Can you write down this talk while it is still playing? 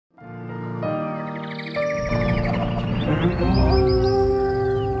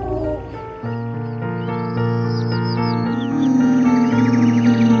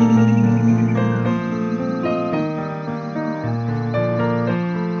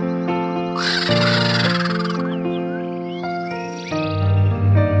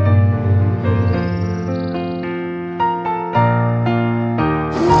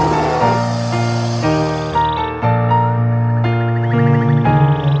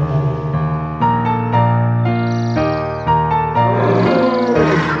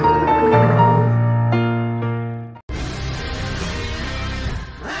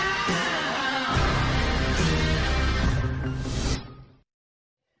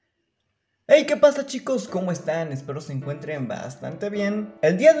Hey, ¿qué pasa chicos? ¿Cómo están? Espero se encuentren bastante bien.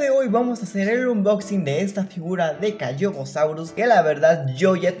 El día de hoy vamos a hacer el unboxing de esta figura de Callovosaurus, que la verdad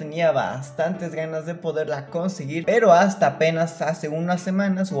yo ya tenía bastantes ganas de poderla conseguir, pero hasta apenas hace unas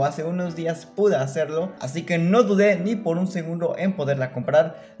semanas o hace unos días pude hacerlo, así que no dudé ni por un segundo en poderla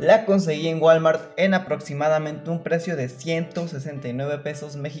comprar. La conseguí en Walmart en aproximadamente un precio de 169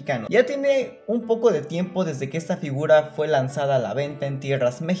 pesos mexicanos. Ya tiene un poco de tiempo desde que esta figura fue lanzada a la venta en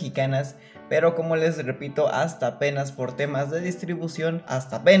tierras mexicanas, pero como les repito, hasta apenas por temas de distribución,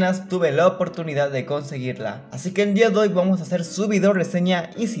 hasta apenas tuve la oportunidad de conseguirla. Así que el día de hoy vamos a hacer su video reseña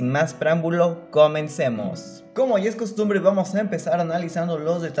y sin más preámbulo, comencemos. Como ya es costumbre, vamos a empezar analizando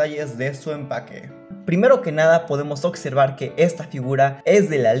los detalles de su empaque. Primero que nada podemos observar que esta figura es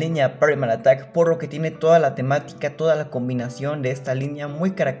de la línea Primal Attack, por lo que tiene toda la temática, toda la combinación de esta línea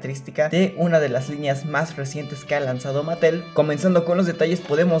muy característica de una de las líneas más recientes que ha lanzado Mattel. Comenzando con los detalles,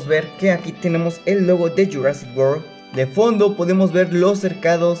 podemos ver que aquí tenemos el logo de Jurassic World. De fondo podemos ver los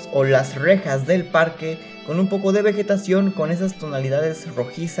cercados o las rejas del parque con un poco de vegetación, con esas tonalidades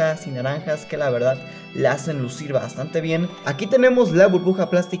rojizas y naranjas que la verdad la hacen lucir bastante bien. Aquí tenemos la burbuja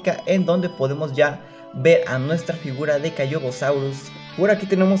plástica en donde podemos ya ver a nuestra figura de Callovosaurus. Por aquí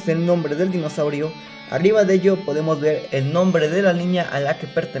tenemos el nombre del dinosaurio. Arriba de ello podemos ver el nombre de la línea a la que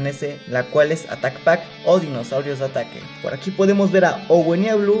pertenece, la cual es Attack Pack o Dinosaurios de Ataque. Por aquí podemos ver a Owen y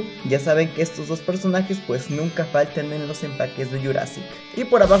a Blue. Ya saben que estos dos personajes pues nunca faltan en los empaques de Jurassic. Y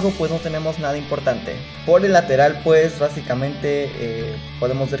por abajo pues no tenemos nada importante. Por el lateral pues básicamente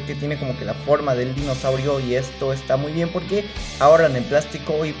podemos ver que tiene como que la forma del dinosaurio, y esto está muy bien porque ahorran en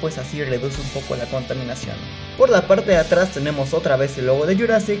plástico y pues así reduce un poco la contaminación. Por la parte de atrás tenemos otra vez el logo de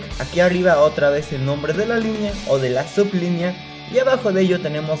Jurassic, aquí arriba otra vez el nombre de la línea o de la sublínea, y abajo de ello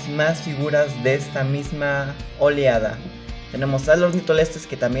tenemos más figuras de esta misma oleada. Tenemos al Ornitolestes,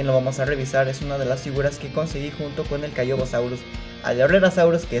 que también lo vamos a revisar, es una de las figuras que conseguí junto con el Callovosaurus. Al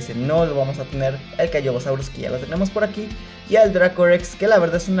Herrerasaurus, que ese no lo vamos a tener, el Callovosaurus que ya lo tenemos por aquí, y al Dracorex, que la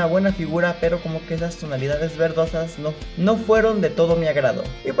verdad es una buena figura, pero como que esas tonalidades verdosas no fueron de todo mi agrado.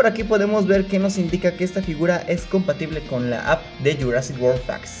 Y por aquí podemos ver que nos indica que esta figura es compatible con la app de Jurassic World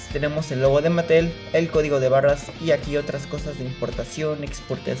Facts. Tenemos el logo de Mattel, el código de barras y aquí otras cosas de importación,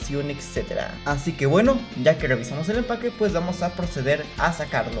 exportación, etc. Así que bueno, ya que revisamos el empaque, pues vamos a proceder a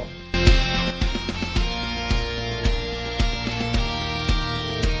sacarlo.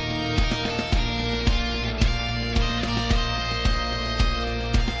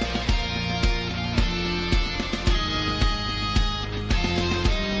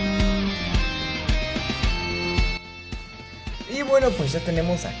 Y bueno, pues ya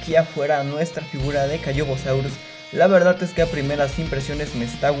tenemos aquí afuera nuestra figura de Callovosaurus. La verdad es que a primeras impresiones me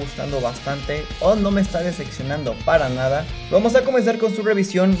está gustando bastante, o no me está decepcionando para nada. Vamos a comenzar con su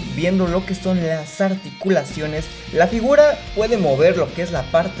revisión viendo lo que son las articulaciones. La figura puede mover lo que es la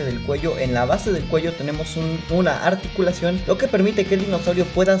parte del cuello. En la base del cuello tenemos una articulación, lo que permite que el dinosaurio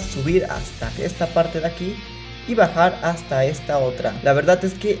pueda subir hasta esta parte de aquí y bajar hasta esta otra. La verdad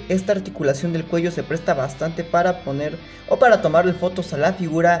es que esta articulación del cuello se presta bastante para poner o para tomarle fotos a la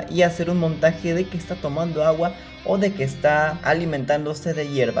figura y hacer un montaje de que está tomando agua o de que está alimentándose de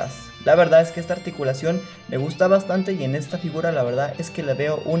hierbas. La verdad es que esta articulación me gusta bastante y en esta figura la verdad es que le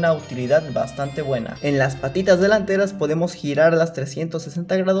veo una utilidad bastante buena. En las patitas delanteras podemos girar las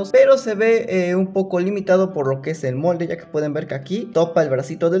 360 grados, pero se ve un poco limitado por lo que es el molde, ya que pueden ver que aquí topa el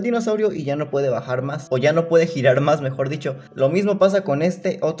bracito del dinosaurio y ya no puede bajar más, o ya no puede girar más, mejor dicho. Lo mismo pasa con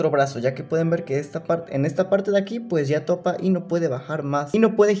este otro brazo, ya que pueden ver que en esta parte de aquí pues ya topa y no puede bajar más y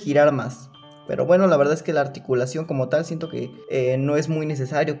no puede girar más. Pero bueno, la verdad es que la articulación como tal siento que no es muy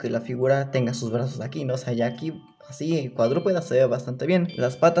necesario que la figura tenga sus brazos aquí, ¿no? O sea, ya aquí así cuadrúpeda se ve bastante bien.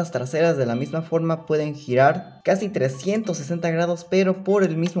 Las patas traseras de la misma forma pueden girar casi 360 grados, pero por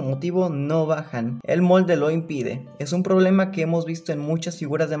el mismo motivo no bajan. El molde lo impide. Es un problema que hemos visto en muchas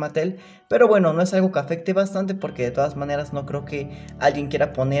figuras de Mattel, pero bueno, no es algo que afecte bastante porque de todas maneras no creo que alguien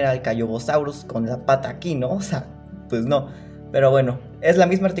quiera poner al Callovosaurus con la pata aquí, ¿no? O sea, pues no. Pero bueno, es la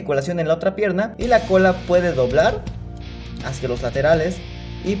misma articulación en la otra pierna. Y la cola puede doblar hacia los laterales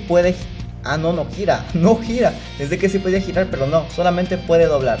y puede... Ah, no gira, no gira. Desde que sí podía girar, pero no, solamente puede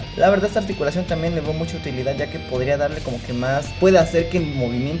doblar. La verdad, esta articulación también le veo mucha utilidad, ya que podría darle como que más... Puede hacer que el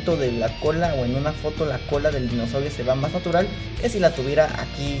movimiento de la cola, o en una foto la cola del dinosaurio se vea más natural que si la tuviera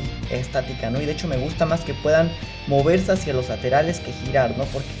aquí estática, ¿no? Y de hecho me gusta más que puedan moverse hacia los laterales que girar, ¿no?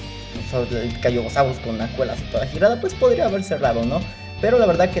 Porque pues, el Callovosaurus con la cola así toda girada, pues podría verse raro, ¿no? Pero la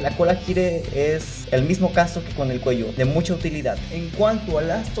verdad que la cola gire es el mismo caso que con el cuello, de mucha utilidad. En cuanto a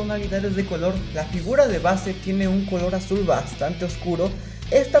las tonalidades de color, la figura de base tiene un color azul bastante oscuro.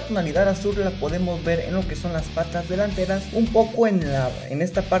 Esta tonalidad azul la podemos ver en lo que son las patas delanteras, un poco en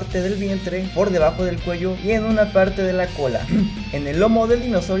esta parte del vientre, por debajo del cuello y en una parte de la cola. En el lomo del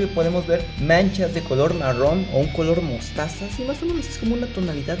dinosaurio podemos ver manchas de color marrón o un color mostaza, si más o menos es como una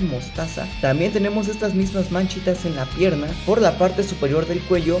tonalidad mostaza. También tenemos estas mismas manchitas en la pierna, por la parte superior del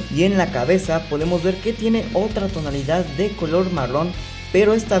cuello, y en la cabeza podemos ver que tiene otra tonalidad de color marrón,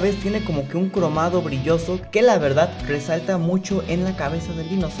 pero esta vez tiene como que un cromado brilloso que la verdad resalta mucho en la cabeza del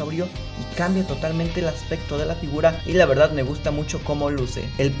dinosaurio y cambia totalmente el aspecto de la figura, y la verdad me gusta mucho cómo luce.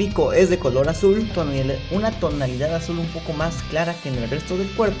 El pico es de color azul, una tonalidad azul un poco más clara que en el resto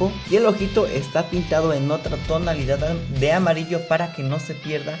del cuerpo, y el ojito está pintado en otra tonalidad de amarillo para que no se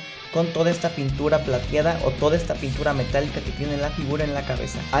pierda con toda esta pintura plateada o toda esta pintura metálica que tiene la figura en la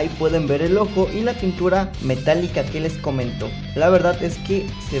cabeza. Ahí pueden ver el ojo y la pintura metálica que les comento. La verdad es que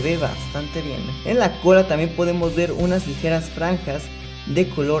se ve bastante bien. En la cola también podemos ver unas ligeras franjas de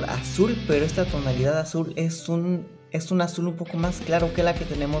color azul, pero esta tonalidad azul es un azul un poco más claro que la que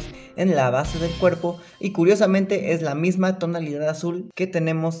tenemos en la base del cuerpo, y curiosamente es la misma tonalidad azul que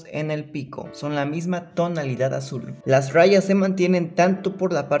tenemos en el pico, son la misma tonalidad azul. Las rayas se mantienen tanto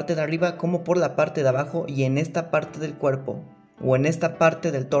por la parte de arriba como por la parte de abajo y en esta parte del cuerpo, o en esta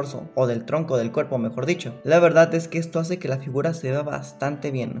parte del torso, o del tronco del cuerpo mejor dicho. La verdad es que esto hace que la figura se vea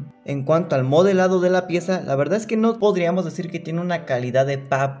bastante bien. En cuanto al modelado de la pieza, la verdad es que no podríamos decir que tiene una calidad de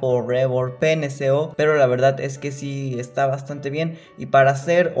Papo, Revor, PNCO, pero la verdad es que sí está bastante bien, y para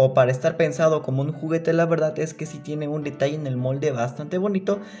ser o para estar pensado como un juguete, la verdad es que sí tiene un detalle en el molde bastante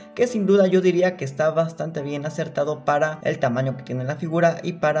bonito, que sin duda yo diría que está bastante bien acertado para el tamaño que tiene la figura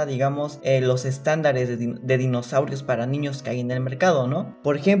y para, digamos, los estándares de dinosaurios para niños que hay en el mercado, ¿no?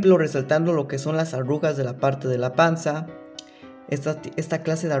 Por ejemplo, resaltando lo que son las arrugas de la parte de la panza, esta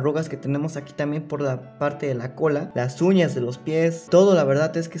clase de arrugas que tenemos aquí también por la parte de la cola, las uñas de los pies, todo la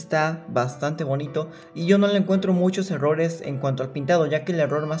verdad es que está bastante bonito, y yo no le encuentro muchos errores en cuanto al pintado, ya que el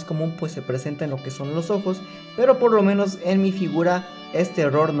error más común pues se presenta en lo que son los ojos, pero por lo menos en mi figura este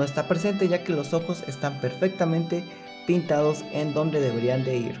error no está presente, ya que los ojos están perfectamente pintados en donde deberían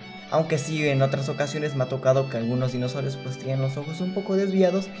de ir. Aunque sí, en otras ocasiones me ha tocado que algunos dinosaurios pues tienen los ojos un poco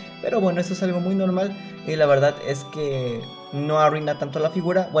desviados, pero bueno, eso es algo muy normal, y la verdad es que no arruina tanto la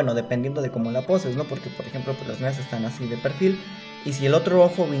figura, bueno, dependiendo de cómo la poses, ¿no? Porque por ejemplo pues las mías están así de perfil, y si el otro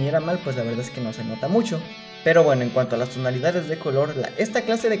ojo viniera mal, pues la verdad es que no se nota mucho. Pero bueno, en cuanto a las tonalidades de color, esta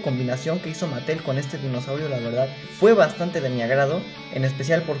clase de combinación que hizo Mattel con este dinosaurio, la verdad fue bastante de mi agrado, en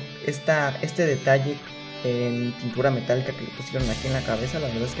especial por este detalle en pintura metálica que le pusieron aquí en la cabeza. La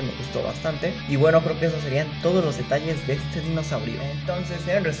verdad es que me gustó bastante. Y bueno, creo que esos serían todos los detalles de este dinosaurio. Entonces,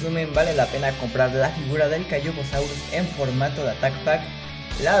 en resumen, vale la pena comprar la figura del Callovosaurus en formato de Attack Pack.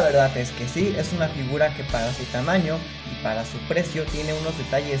 La verdad es que sí, es una figura que para su tamaño y para su precio tiene unos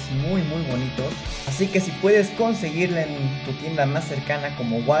detalles muy bonitos. Así que si puedes conseguirla en tu tienda más cercana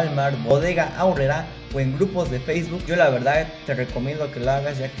como Walmart, Bodega Aurrera o en grupos de Facebook, yo la verdad te recomiendo que lo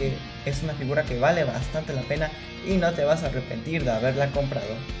hagas, ya que es una figura que vale bastante la pena y no te vas a arrepentir de haberla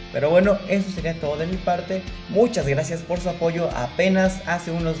comprado. Pero bueno, eso sería todo de mi parte. Muchas gracias por su apoyo. Apenas hace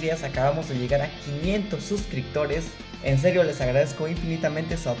unos días acabamos de llegar a 500 suscriptores. En serio les agradezco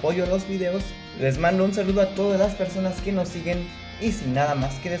infinitamente su apoyo a los videos. Les mando un saludo a todas las personas que nos siguen y sin nada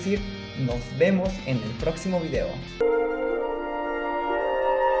más que decir, nos vemos en el próximo video.